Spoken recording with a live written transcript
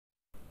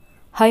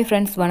Hi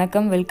friends,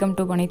 வணக்கம். Welcome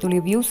to Panithuli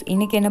views.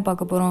 இன்னைக்கு என்ன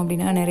பார்க்க போறோம்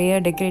அப்படினா நிறைய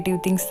டெக்கரேட்டிவ்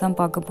திங்ஸ் தான்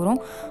பார்க்க போறோம்.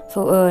 சோ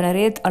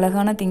நிறைய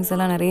அழகான திங்ஸ்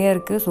எல்லாம் நிறைய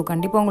இருக்கு. சோ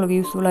கண்டிப்பா உங்களுக்கு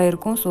யூஸ்ஃபுல்லா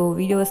இருக்கும். சோ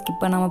வீடியோவை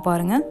ஸ்கிப் பண்ணாம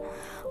பாருங்க.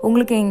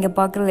 உங்களுக்கு இங்க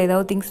பார்க்குறது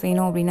ஏதாவது திங்ஸ்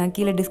வேணும் அப்படினா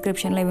கீழ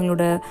டிஸ்கிரிப்ஷன்ல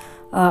இவங்களோட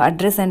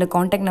அட்ரஸ் அண்ட்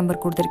கான்டாக்ட்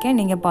நம்பர் கொடுத்திருக்கேன்.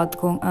 நீங்க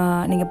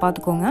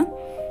பாத்துக்கோங்க.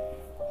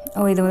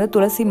 இது வந்து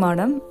துளசி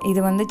மாடம். இது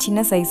வந்து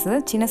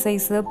சின்ன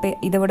சைஸ்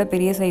இதை விட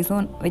பெரிய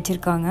சைஸும்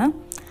வச்சிருக்காங்க.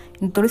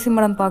 இந்த துளசி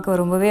மாடம்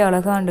பார்க்க ரொம்பவே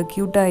அழகா அண்ட்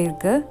கியூட்டா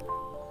இருக்கு.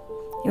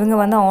 இவங்க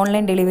வந்து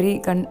ஆன்லைன் டெலிவரி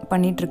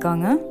பண்ணிட்டு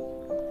இருக்காங்க.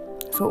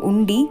 ஸோ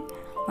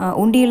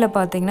உண்டியில்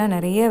பார்த்தீங்கன்னா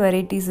நிறைய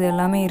வெரைட்டிஸ்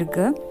எல்லாமே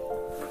இருக்குது.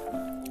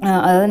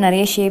 அதாவது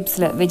நிறைய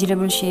ஷேப்ஸில்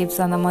வெஜிடபிள் ஷேப்ஸ்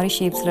அந்த மாதிரி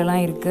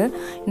ஷேப்ஸ்லலாம் இருக்குது.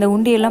 இந்த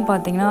உண்டியெல்லாம்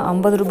பார்த்தீங்கன்னா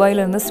 50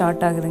 ரூபாயிலேருந்து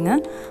ஸ்டார்ட் ஆகுதுங்க.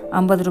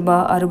 50 ரூபா,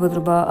 60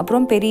 ரூபா,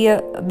 அப்புறம் பெரிய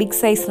பிக்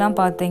சைஸ்லாம்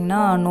பார்த்தீங்கன்னா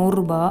 100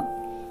 ரூபா.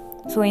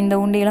 ஸோ இந்த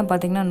உண்டியெல்லாம்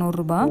பார்த்தீங்கன்னா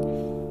 100 ரூபா.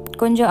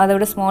 கொஞ்சம் அதை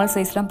விட ஸ்மால்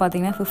சைஸ்லாம்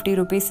பார்த்தீங்கன்னா 50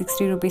 ருபீஸ்,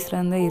 60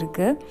 ருபீஸ்லேருந்து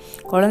இருக்குது.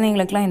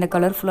 குழந்தைங்களுக்குலாம் இந்த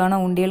கலர்ஃபுல்லான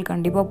உண்டியல்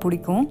கண்டிப்பாக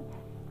பிடிக்கும்.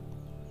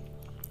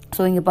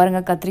 ஸோ இங்கே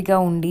பாருங்கள்,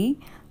 கத்திரிக்காய் உண்டி,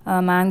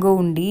 மேங்கோ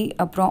உண்டி,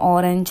 அப்புறம்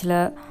ஆரஞ்சில்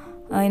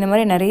இந்த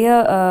மாதிரி நிறைய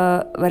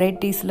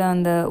வெரைட்டிஸில்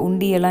அந்த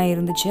உண்டியெல்லாம்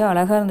இருந்துச்சு.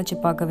 அழகாக இருந்துச்சு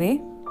பார்க்கவே.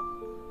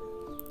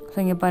 ஸோ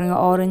இங்கே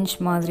பாருங்கள், ஆரஞ்ச்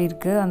மாதிரி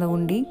இருக்குது அந்த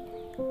உண்டி.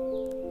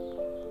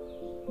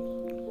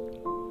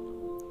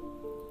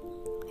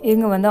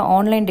 இவங்க வந்து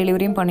ஆன்லைன்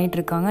டெலிவரியும்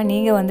பண்ணிகிட்ருக்காங்க.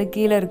 நீங்கள் வந்து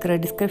கீழே இருக்கிற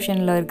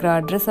டிஸ்கிரிப்ஷனில் இருக்கிற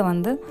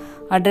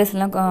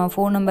அட்ரஸ்லாம்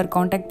ஃபோன் நம்பர்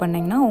காண்டாக்ட்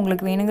பண்ணிங்கன்னா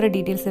உங்களுக்கு வேணுங்கிற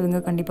டீட்டெயில்ஸ்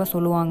இவங்க கண்டிப்பாக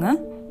சொல்லுவாங்க.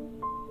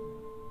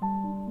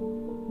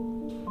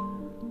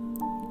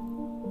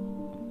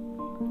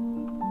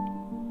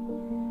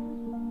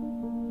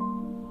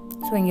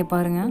 ஸோ இங்கே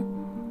பாருங்கள்,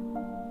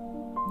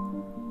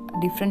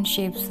 டிஃப்ரெண்ட்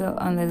ஷேப்ஸ்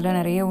அந்த இதில்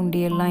நிறைய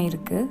உண்டியெல்லாம்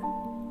இருக்குது.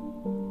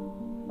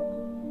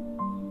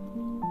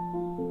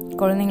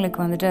 குழந்தைங்களுக்கு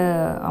வந்துட்டு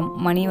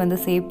மணி வந்து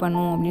சேவ்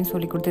பண்ணும் அப்படின்னு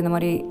சொல்லி கொடுத்து இந்த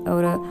மாதிரி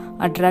ஒரு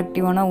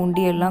அட்ராக்டிவான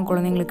உண்டியெல்லாம்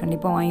குழந்தைங்களுக்கு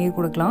கண்டிப்பாக வாங்கி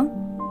கொடுக்கலாம்.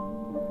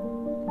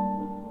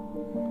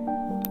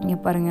 இங்கே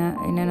பாருங்கள்,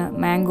 என்னென்ன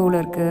மேங்கோவில்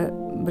இருக்குது,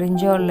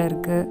 பிரிஞ்சாலில்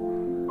இருக்குது,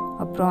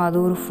 அப்புறம் அது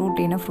ஒரு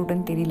ஃப்ரூட், என்ன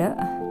ஃப்ரூட்டுன்னு தெரியல.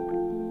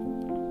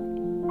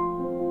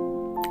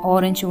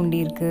 ஆரஞ்சு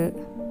உண்டி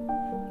இருக்குது.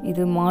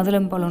 இது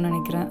மாதுளம் பழம்னு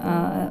நினைக்கிறேன்.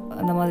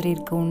 அந்த மாதிரி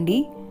இருக்குது உண்டி.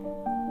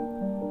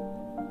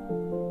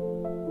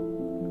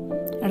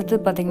 அடுத்து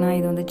பார்த்திங்கன்னா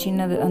இது வந்து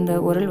சின்னது, அந்த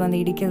உரல் வந்து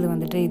இடிக்கிறது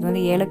வந்துட்டு இது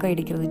வந்து ஏலக்காய்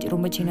இடிக்கிறது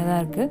ரொம்ப சின்னதாக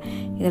இருக்குது.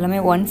 இதெல்லாமே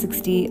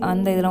 160,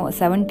 அந்த இதெல்லாம்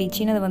 70,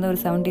 சின்னது வந்து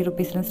ஒரு 70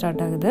 ருபீஸ்லாம்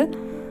ஸ்டார்ட் ஆகுது.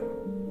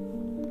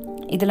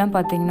 இதெல்லாம்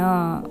பார்த்திங்கன்னா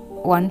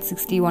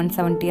 160,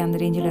 170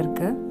 அந்த ரேஞ்சில்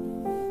இருக்குது.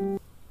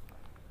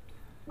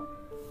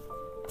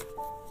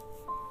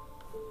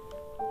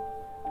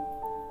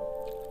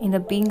 இந்த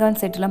பீங்கான்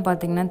செட்லாம்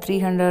பார்த்திங்கன்னா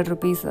 300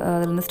 ருபீஸ்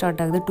அதுலேருந்து ஸ்டார்ட்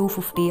ஆகுது.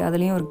 250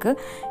 அதுலேயும் இருக்குது.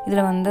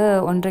 இதில் வந்து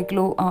 1.5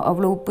 கிலோ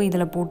அவ்வளோ உப்பு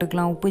இதில்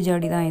போட்டுக்கலாம். உப்பு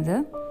ஜாடி தான் இது.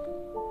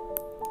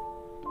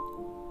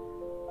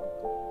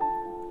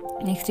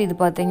 நெக்ஸ்ட் இது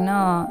பார்த்திங்கன்னா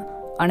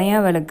அணையா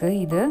விளக்கு.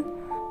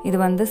 இது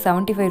வந்து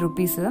 75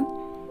 ருபீஸு.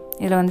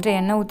 இதில் வந்துட்டு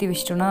எண்ணெய் ஊற்றி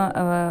வச்சிட்டோன்னா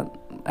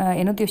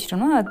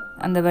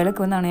அந்த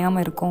விளக்கு வந்து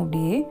அணையாமல் இருக்கும்.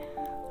 அப்படியே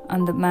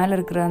அந்த மேலே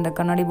இருக்கிற அந்த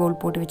கண்ணாடி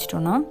பவுல் போட்டு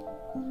வச்சிட்டோன்னா.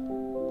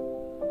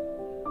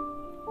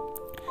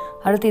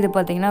 அடுத்து இது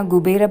பார்த்திங்கன்னா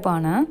குபேர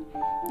பானை.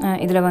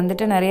 இதில்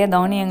வந்துட்டு நிறைய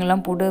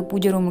தானியங்கள்லாம் போட்டு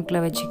பூஜை ரூமுக்குள்ள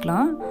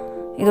வச்சுக்கலாம்.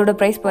 இதோட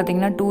ப்ரைஸ்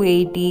பார்த்திங்கன்னா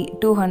 280,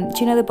 200,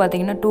 சின்னது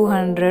பார்த்திங்கன்னா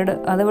 200,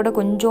 அதை விட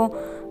கொஞ்சம்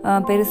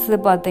பெருசு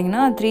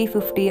பார்த்திங்கன்னா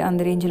 350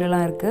 அந்த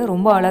ரேஞ்சிலலாம் இருக்குது.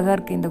 ரொம்ப அழகாக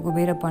இருக்குது இந்த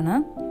குபேர பானை.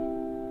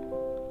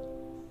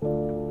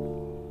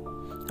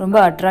 ரொம்ப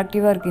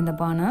அட்ராக்டிவாக இருக்குது இந்த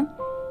பானை.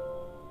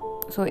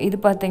 ஸோ இது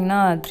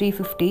பார்த்திங்கன்னா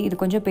 350.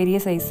 இது கொஞ்சம் பெரிய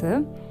சைஸு.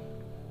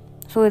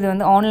 ஸோ இது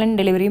வந்து ஆன்லைன்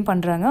டெலிவரியும்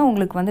பண்ணுறாங்க.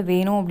 உங்களுக்கு வந்து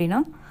வேணும்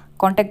அப்படின்னா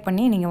காண்டாக்ட்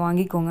பண்ணி நீங்கள்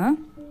வாங்கிக்கோங்க.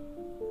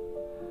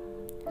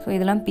 ஸோ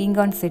இதெல்லாம்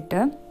பீங்கான்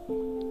செட்டு.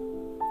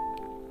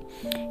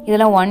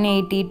 இதெல்லாம்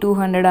 180,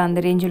 200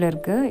 அந்த ரேஞ்சில்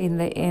இருக்குது.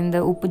 இந்த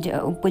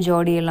உப்பு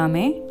ஜாடி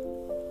எல்லாமே.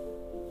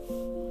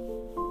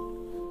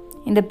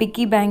 இந்த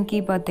பிக்கி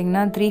பேங்கி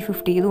பார்த்திங்கன்னா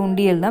 350. இது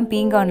உண்டியல் தான்,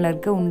 பீங்கானில்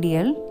இருக்குது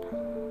உண்டியல்.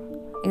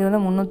 இது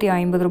வந்து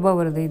 350 ரூபா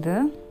வருது. இது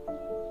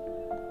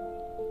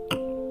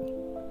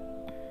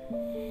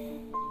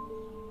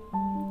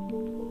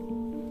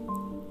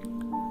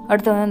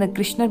அடுத்து வந்து அந்த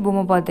கிருஷ்ணர்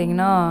பொம்மை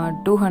பார்த்தீங்கன்னா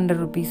 200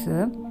 ருபீஸு.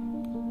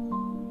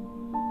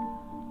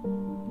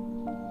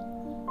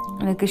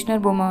 அந்த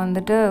கிருஷ்ணர் பொம்மை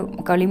வந்துட்டு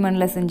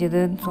களிமண்ணில்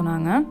செஞ்சதுன்னு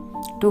சொன்னாங்க.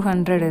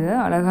 200. இது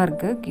அழகாக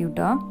இருக்குது,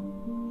 க்யூட்டாக.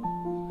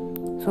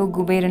 ஸோ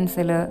குபேரன்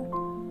சிலை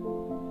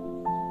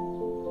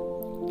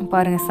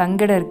பாருங்கள்.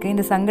 சங்கடை இருக்குது.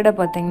 இந்த சங்கடை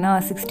பார்த்தீங்கன்னா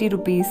 60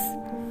 ருபீஸ்.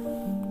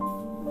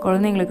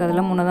 குழந்தைங்களுக்கு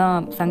அதெல்லாம் முன்னே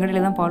தான்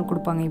சங்கடையில் தான் பால்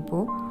கொடுப்பாங்க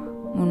இப்போது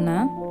முன்னே.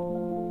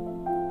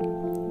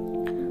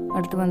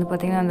 அடுத்து வந்து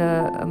பார்த்திங்கன்னா அந்த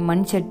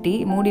மண் சட்டி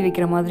மூடி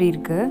வைக்கிற மாதிரி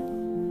இருக்குது.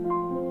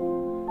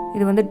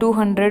 இது வந்து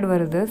 200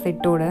 வருது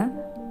செட்டோட.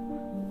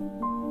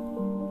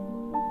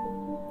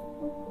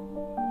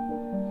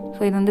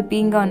 ஸோ இது வந்து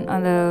பீங்கான்,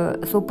 அந்த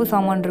சொப்பு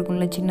சாமான்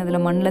இருக்கும்ல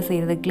சின்னதில் மண்ணில்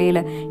செய்கிறது,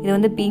 கிளேயில். இது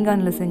வந்து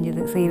பீங்கானில்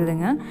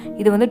செய்கிறதுங்க.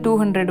 இது வந்து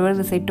 200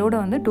 வருது செட்டோட,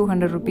 வந்து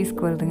 200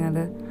 ருபீஸ்க்கு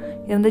வருதுங்க.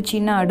 இது வந்து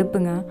சின்ன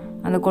அடுப்புங்க,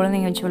 அந்த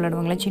குழந்தைங்க வச்சு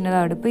விளையாடுவாங்களே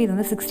சின்னதாக அடுப்பு. இது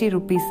வந்து 60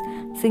 rupees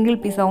சிங்கிள்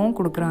பீஸாகவும்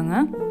கொடுக்குறாங்க.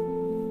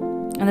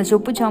 அந்த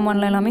சொப்பு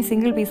சாமான்ல எல்லாமே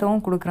சிங்கிள்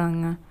பீஸாகவும்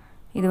கொடுக்குறாங்க.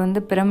 இது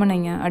வந்து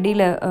பிரமணைங்க,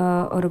 அடியில்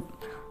ஒரு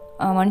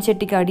மண்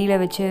சட்டிக்கு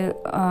அடியில் வச்சு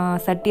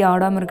சட்டி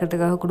ஆடாமல்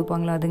இருக்கிறதுக்காக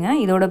கொடுப்பாங்களா அதுங்க.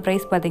 இதோட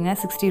ப்ரைஸ் பார்த்தீங்கன்னா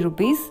 60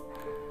 rupees.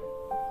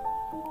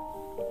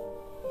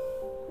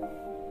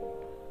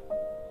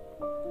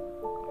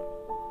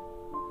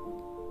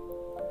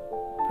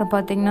 அப்புறம்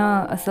பார்த்தீங்கன்னா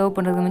சர்வ்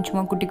பண்ணுறது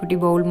சும்மா குட்டி குட்டி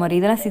பவுல் மாதிரி,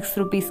 இதெல்லாம் 6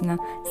 rupeesங்க.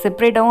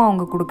 செப்ரேட்டாகவும்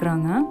அவங்க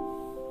கொடுக்குறாங்க.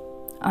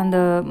 அந்த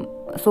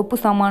சொப்பு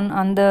சாமான்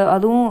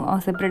அதுவும்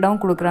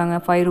செப்ரேட்டாகவும் கொடுக்குறாங்க.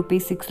 5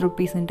 rupees 6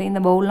 rupeesன்ட்டு.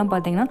 இந்த பவுல்லாம்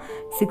பார்த்தீங்கன்னா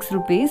 6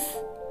 rupees.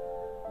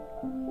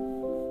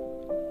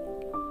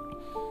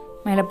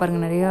 மேலே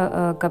பாருங்கள் நிறைய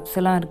கப்ஸ்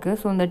எல்லாம் இருக்குது.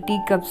 ஸோ இந்த டீ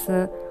கப்ஸு,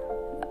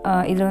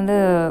 இதில் வந்து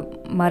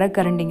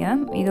மரக்கரண்டிங்க.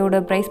 இதோட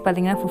ப்ரைஸ்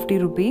பார்த்தீங்கன்னா 50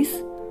 rupees.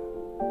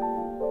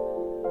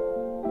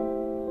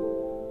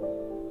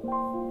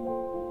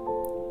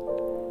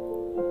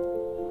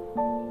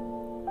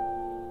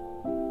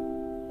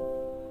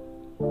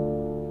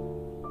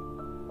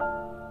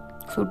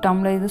 ஸோ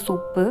டம்ளர், இது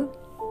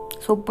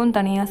சொப்பும்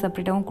தனியாக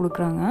செப்ரேட்டாகவும்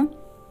கொடுக்குறாங்க.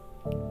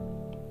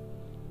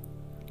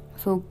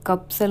 ஸோ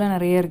கப்ஸ் எல்லாம்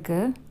நிறைய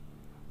இருக்குது.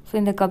 ஸோ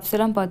இந்த கப்ஸ்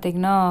எல்லாம்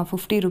பார்த்தீங்கன்னா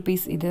 50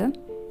 rupees. இது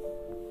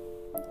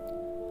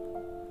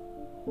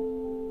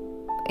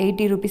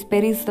 80 rupees.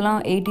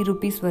 பெரிஸ்லாம் 80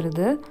 rupees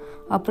வருது.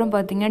 அப்புறம்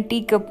பார்த்தீங்கன்னா டீ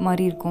கப்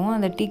மாதிரி இருக்கும்,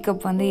 அந்த டீ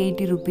கப் வந்து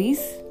 80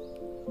 rupees.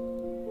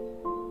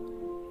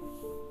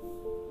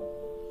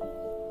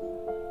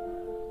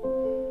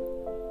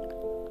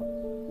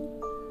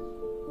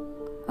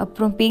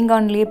 அப்புறம்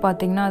பீங்கான்லேயே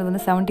பார்த்தீங்கன்னா அது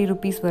வந்து 70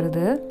 rupees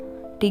வருது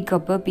டீ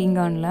கப்பு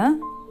பீங்கானில்.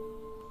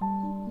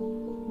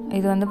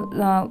 இது வந்து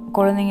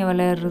குழந்தைங்க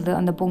விளையாடுறது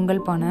அந்த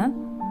பொங்கல் பானை.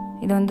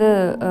 இது வந்து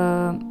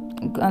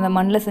அந்த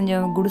மண்ணில் செஞ்ச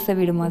குடிசை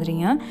வீடு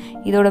மாதிரிங்க.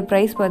 இதோட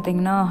ப்ரைஸ்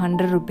பார்த்தீங்கன்னா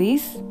 100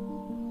 rupees.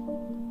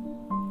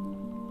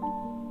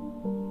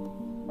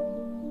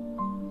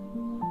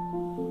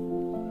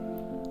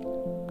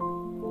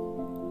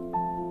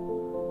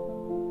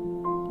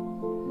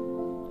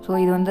 ஸோ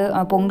இது வந்து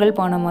பொங்கல்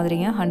பானை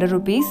மாதிரிங்க, 100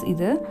 rupees.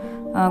 இது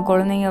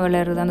குழந்தைங்க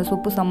விளையாடுறது அந்த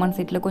சொப்பு சாமான்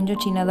செட்டில் கொஞ்சம்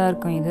சின்னதாக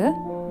இருக்கும்.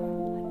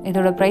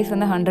 இதோட ப்ரைஸ்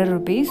வந்து 100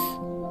 rupees.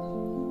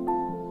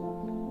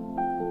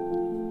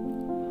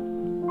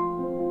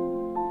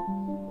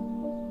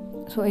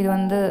 ஸோ இது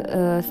வந்து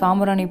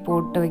சாம்பிராணி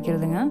போட்டு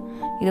வைக்கிறதுங்க.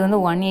 இது வந்து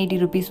 180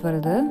 rupees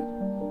வருது.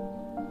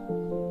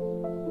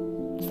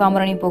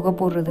 சாம்பிராணி புகை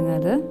போடுறதுங்க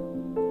அது.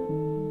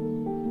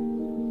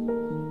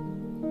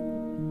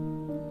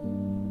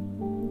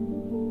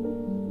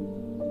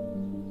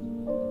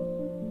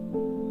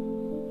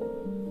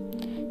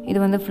 இது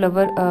வந்து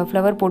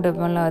ஃப்ளவர் போட்டு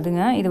வைப்போம்ல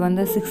அதுங்க. இது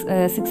வந்து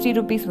 60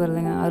 rupees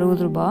வருதுங்க,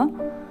 60 ரூபாய்.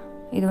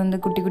 இது வந்து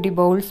குட்டி குட்டி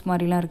பவுல்ஸ்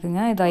மாதிரிலாம்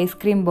இருக்குங்க. இது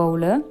ஐஸ்கிரீம்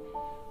பவுலு.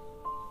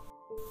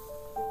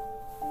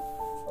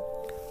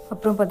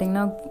 அப்புறம்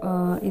பார்த்திங்கன்னா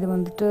இது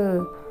வந்துட்டு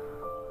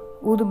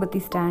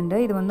ஊதுபத்தி ஸ்டாண்டு.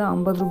 இது வந்து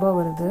 50 ரூபாய்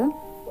வருது,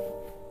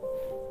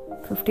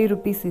 50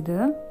 rupees. இது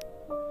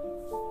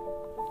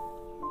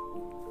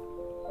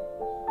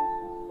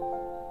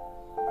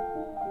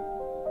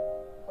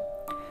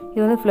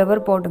இது வந்து ஃப்ளவர்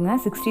பாட்டுங்க,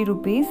 60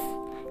 rupees.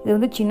 இது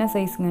வந்து சின்ன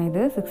சைஸுங்க,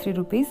 இது 60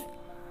 rupees.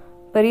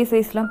 பெரிய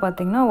சைஸ்லாம்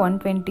பார்த்தீங்கன்னா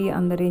 120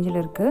 அந்த ரேஞ்சில்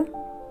இருக்குது.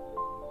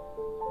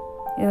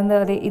 இது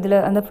வந்து இதில்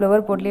அந்த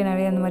ஃப்ளவர் பாட்லேயே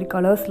நிறைய அந்த மாதிரி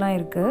கலர்ஸ்லாம்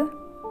இருக்குது.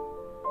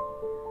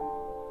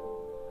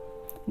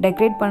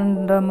 டெக்கரேட்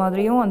பண்ணுற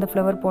மாதிரியும் அந்த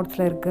ஃப்ளவர்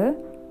பாட்ஸில் இருக்குது.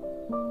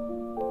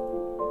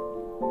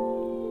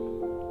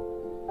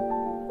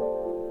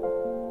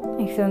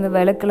 நெக்ஸ்ட் வந்து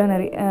விளக்குலாம்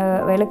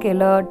விளக்கு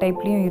எல்லா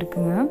டைப்லேயும்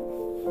இருக்குங்க.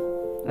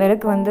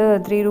 விளக்கு வந்து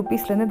 3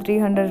 rupeesலேருந்து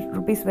 300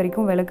 rupees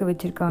வரைக்கும் விளக்கு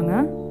வச்சுருக்காங்க.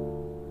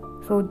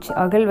 ஸோ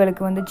அகல்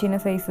விளக்கு வந்து சின்ன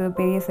சைஸு,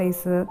 பெரிய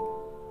சைஸு,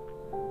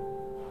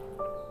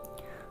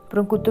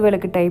 அப்புறம் குத்து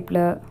விளக்கு டைப்பில்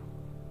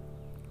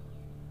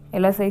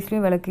எல்லா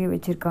சைஸ்லேயும் விளக்கு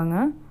வச்சுருக்காங்க.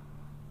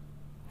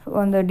 ஸோ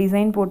அந்த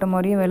டிசைன் போட்ட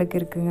மாதிரியும் விளக்கு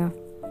இருக்குங்க.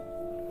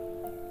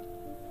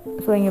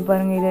 ஸோ இங்கே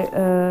பாருங்கள், இது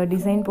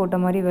டிசைன் போட்ட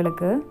மாதிரி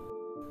விளக்கு.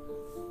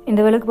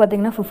 இந்த விளக்கு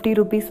பார்த்திங்கன்னா 50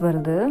 rupees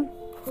வருது.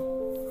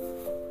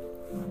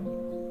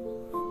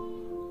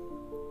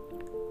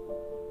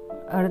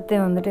 அடுத்து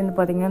வந்துட்டு இந்த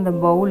பார்த்திங்கன்னா இந்த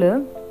பவுலு.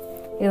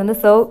 இது வந்து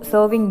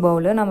சர்விங்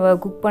பவுலு. நம்ம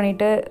குக்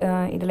பண்ணிவிட்டு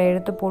இதில்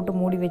எடுத்து போட்டு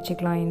மூடி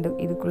வச்சுக்கலாம்,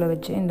 இதுக்குள்ளே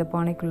வச்சு இந்த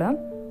பானைக்குள்ளே.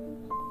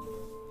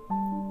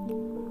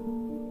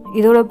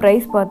 இதோட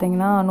ப்ரைஸ்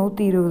பார்த்திங்கன்னா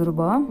 120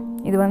 ரூபாய்.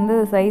 இது வந்து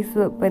சைஸ்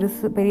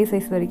பெரிய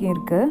சைஸ் வரைக்கும்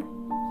இருக்குது.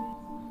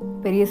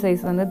 பெரிய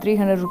சைஸ் வந்து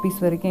 300 rupees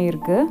வரைக்கும்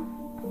இருக்குது.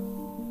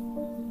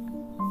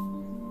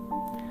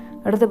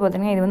 அடுத்து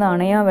பார்த்திங்கன்னா இது வந்து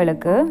அணையா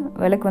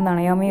விளக்கு வந்து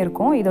அணையாமே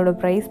இருக்கும். இதோட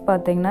ப்ரைஸ்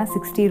பார்த்திங்கன்னா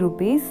 60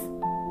 rupees.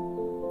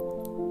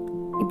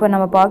 இப்போ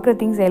நம்ம பார்க்குற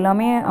திங்ஸ்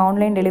எல்லாமே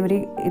ஆன்லைன் டெலிவரி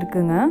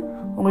இருக்குங்க.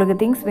 உங்களுக்கு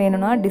திங்ஸ்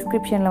வேணும்னா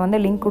டிஸ்கிரிப்ஷனில் வந்து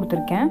லிங்க்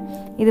கொடுத்துருக்கேன்.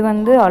 இது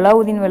வந்து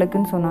அலாவுதீன்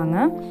விளக்குன்னு சொன்னாங்க.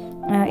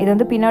 இது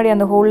வந்து பின்னாடி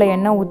அந்த ஹோலில்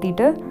எண்ணெய்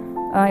ஊற்றிட்டு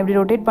இப்படி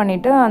ரொட்டேட்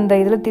பண்ணிவிட்டு அந்த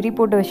இதில் திரி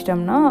போட்டு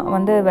வச்சிட்டோம்னா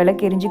வந்து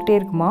விளக்கு எரிஞ்சிக்கிட்டே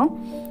இருக்குமா.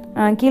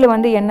 கீழே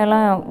வந்து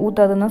எண்ணெய்லாம்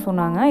ஊற்றாதுன்னு தான்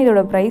சொன்னாங்க.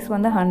 இதோட ப்ரைஸ்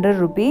வந்து 100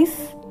 rupees.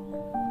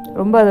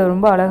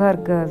 ரொம்ப அழகாக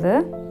இருக்குது அது.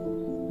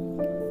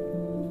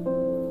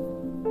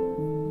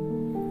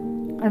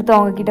 அடுத்து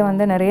அவங்கக்கிட்ட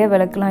வந்து நிறைய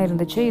விளக்குலாம்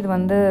இருந்துச்சு. இது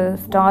வந்து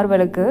ஸ்டார்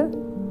விளக்கு,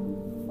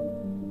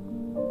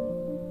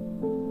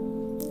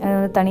 அது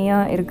வந்து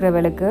தனியாக இருக்கிற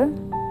விளக்கு.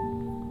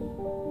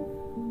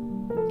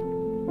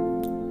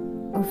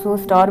 ஸோ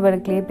ஸ்டார்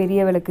விளக்குலேயே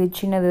பெரிய விளக்கு,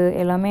 சின்னது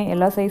எல்லாமே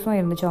எல்லா சைஸும்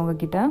இருந்துச்சு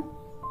அவங்கக்கிட்ட.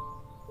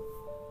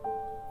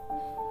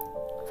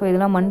 ஸோ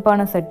இதெல்லாம்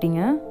மண்பானை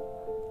சட்டிங்க.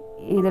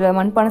 இதில்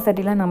மண்பானை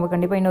சட்டிலாம் நம்ம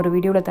கண்டிப்பாக இன்னொரு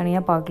வீடியோவில்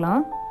தனியாக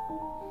பார்க்கலாம்.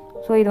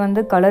 ஸோ இது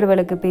வந்து கலர்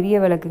விளக்கு, பெரிய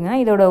விளக்குங்க.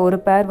 இதோட ஒரு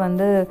பேர்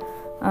வந்து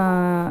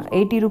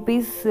 80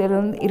 rupees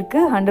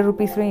இருக்குது, 100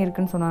 rupeesலையும்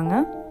இருக்குதுன்னு சொன்னாங்க.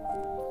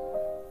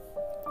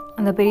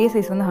 அந்த பெரிய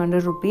சைஸ் வந்து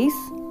 100 rupees,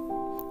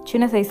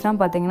 சின்ன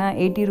சைஸ்லாம் பார்த்தீங்கன்னா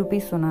 80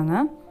 rupees சொன்னாங்க.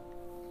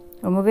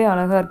 ரொம்பவே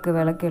அழகாக இருக்குது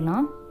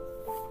விளக்கெல்லாம்.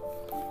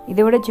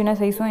 இதை விட சின்ன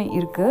சைஸும்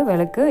இருக்குது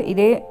விளக்கு.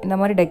 இதே இந்த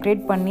மாதிரி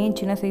டெக்கரேட் பண்ணி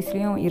சின்ன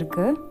சைஸ்லேயும்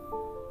இருக்குது.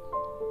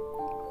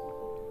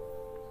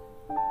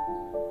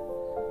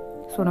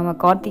 ஸோ நம்ம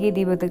கார்த்திகை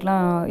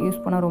தீபத்துக்கெலாம்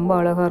யூஸ் பண்ணால் ரொம்ப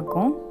அழகாக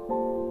இருக்கும்.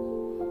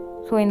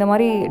 ஸோ இந்த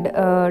மாதிரி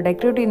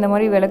டெக்கரேட்டிவ் இந்த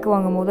மாதிரி விளக்கு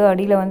வாங்கும்போது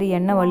அடியில் வந்து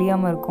எண்ணெய்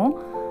வலியாமல் இருக்கும்.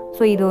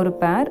 ஸோ இது ஒரு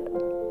பேர்.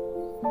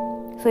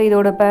 ஸோ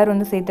இதோட பேர்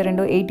வந்து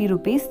சேர்த்து 80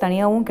 rupees,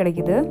 தனியாகவும்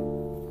கிடைக்குது.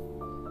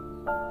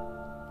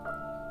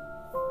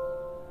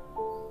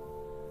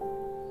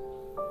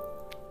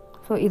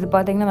 ஸோ இது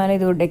பார்த்திங்கன்னா மேலே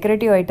இது ஒரு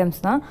டெக்கரேட்டிவ்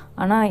ஐட்டம்ஸ் தான்.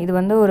 ஆனால் இது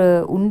வந்து ஒரு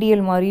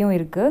உண்டியல் மாதிரியும்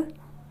இருக்குது.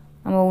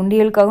 நம்ம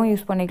உண்டியலுக்காகவும்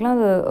யூஸ் பண்ணிக்கலாம்.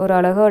 அது ஒரு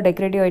அழகாக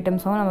டெக்கரேட்டிவ்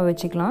ஐட்டம்ஸாகவும் நம்ம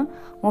வச்சுக்கலாம்.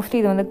 மோஸ்ட்லி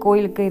இது வந்து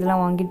கோயிலுக்கு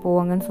இதெல்லாம் வாங்கிட்டு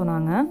போவாங்கன்னு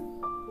சொன்னாங்க.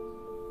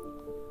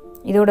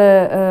 இதோட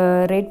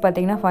ரேட்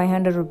பார்த்திங்கன்னா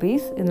 500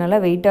 rupees. இது நல்லா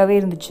வெயிட்டாகவே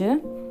இருந்துச்சு.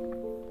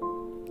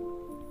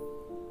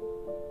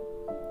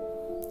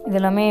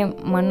 இதெல்லாமே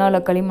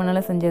மண்ணால்,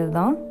 களிமண்ணால் செஞ்சது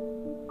தான்.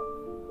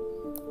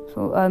 ஸோ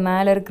அது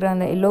மேலே இருக்கிற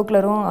அந்த எல்லோ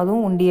கலரும்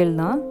அதுவும் உண்டியல்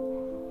தான்.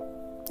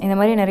 இந்த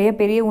மாதிரி நிறைய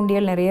பெரிய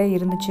உண்டியல் நிறைய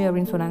இருந்துச்சு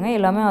அப்படின்னு சொன்னாங்க.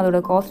 எல்லாமே அதோட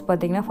காஸ்ட்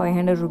பார்த்திங்கன்னா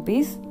 500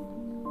 rupees.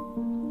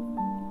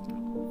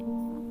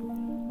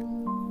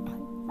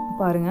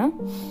 பாருங்கள்.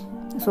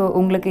 ஸோ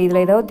உங்களுக்கு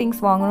இதில் ஏதாவது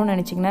திங்ஸ் வாங்கணும்னு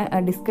நினச்சிங்கன்னா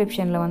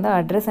டிஸ்கிரிப்ஷனில் வந்து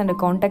அட்ரஸ் அண்ட்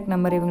காண்டாக்ட்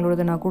நம்பர்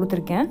இவங்களோட நான்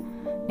கொடுத்துருக்கேன்.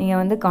 நீங்கள்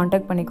வந்து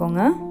காண்டாக்ட்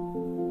பண்ணிக்கோங்க.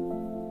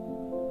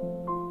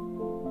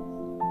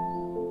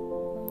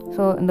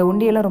 ஸோ இந்த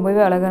உண்டியெல்லாம்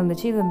ரொம்பவே அழகாக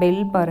இருந்துச்சு. இது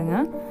பெல்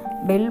பாருங்கள்.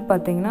 பெல்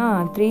பார்த்திங்கன்னா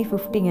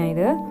 350ங்க.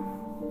 இது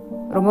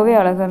ரொம்பவே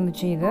அழகாக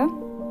இருந்துச்சு.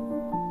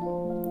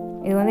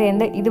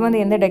 இது வந்து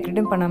எந்த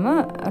டெக்கரேட்டும்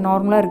பண்ணாமல்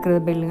நார்மலாக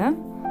இருக்கிறது பெல்லுங்க.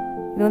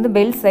 இது வந்து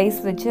பெல் சைஸ்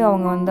வச்சு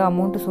அவங்க வந்து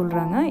அமௌண்ட்டு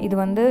சொல்கிறாங்க. இது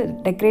வந்து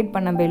டெக்கரேட்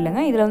பண்ண பெல்லுங்க.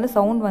 இதில் வந்து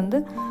சவுண்ட் வந்து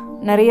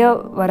நிறையா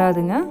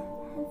வராதுங்க.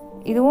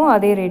 இதுவும்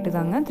அதே ரேட்டு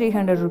தாங்க,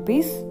 300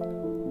 rupees.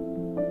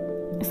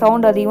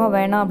 சவுண்ட் அதிகமாக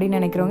வேணாம் அப்படின்னு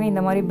நினைக்கிறவங்க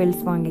இந்த மாதிரி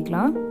பெல்ஸ்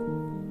வாங்கிக்கலாம்.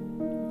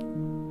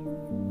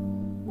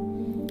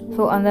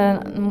 ஸோ அந்த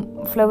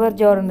ஃப்ளவர்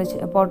ஜார்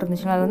பாட்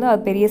இருந்துச்சுன்னா அது வந்து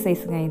அது பெரிய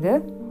சைஸுங்க. இது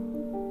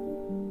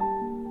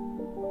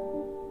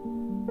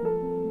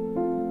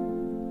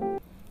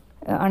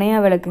அணையா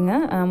விளக்குங்க.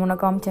 முன்ன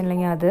காமிச்சேன்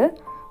இல்லைங்க அது.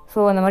 ஸோ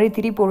அந்த மாதிரி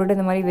திரி போட்டுட்டு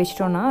இந்த மாதிரி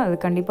வச்சிட்டோன்னா அது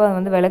கண்டிப்பாக அது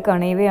வந்து விளக்கு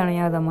அணையவே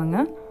அணையாதாமாங்க.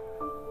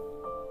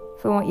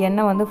 ஸோ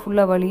எண்ணெய் வந்து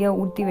ஃபுல்லாக வழியாக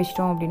ஊற்றி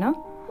வச்சிட்டோம் அப்படின்னா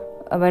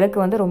விளக்கு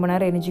வந்து ரொம்ப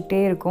நேரம்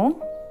எரிஞ்சிக்கிட்டே இருக்கும்.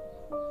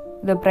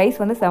 இந்த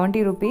ப்ரைஸ் வந்து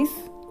 70 rupees.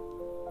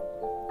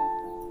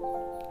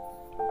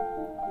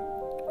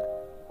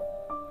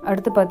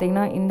 அடுத்து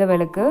பார்த்திங்கன்னா இந்த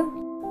விளக்கு,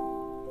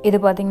 இது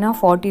பார்த்திங்கன்னா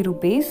 40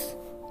 rupees.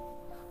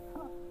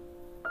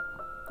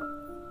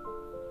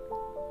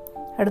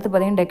 அடுத்து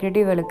பார்த்திங்கன்னா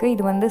டெக்கரேட்டிவ் விளக்கு.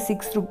 இது வந்து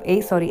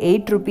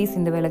 8 rupees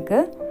இந்த விளக்கு.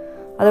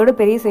 அதோட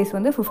பெரிய சைஸ்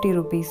வந்து 50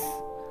 rupees.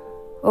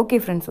 ஓகே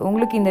ஃப்ரெண்ட்ஸ்,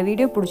 உங்களுக்கு இந்த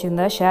வீடியோ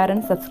பிடிச்சிருந்தா ஷேர்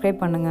அண்ட்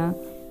சப்ஸ்கிரைப் பண்ணுங்கள்.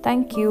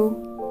 தேங்க்யூ.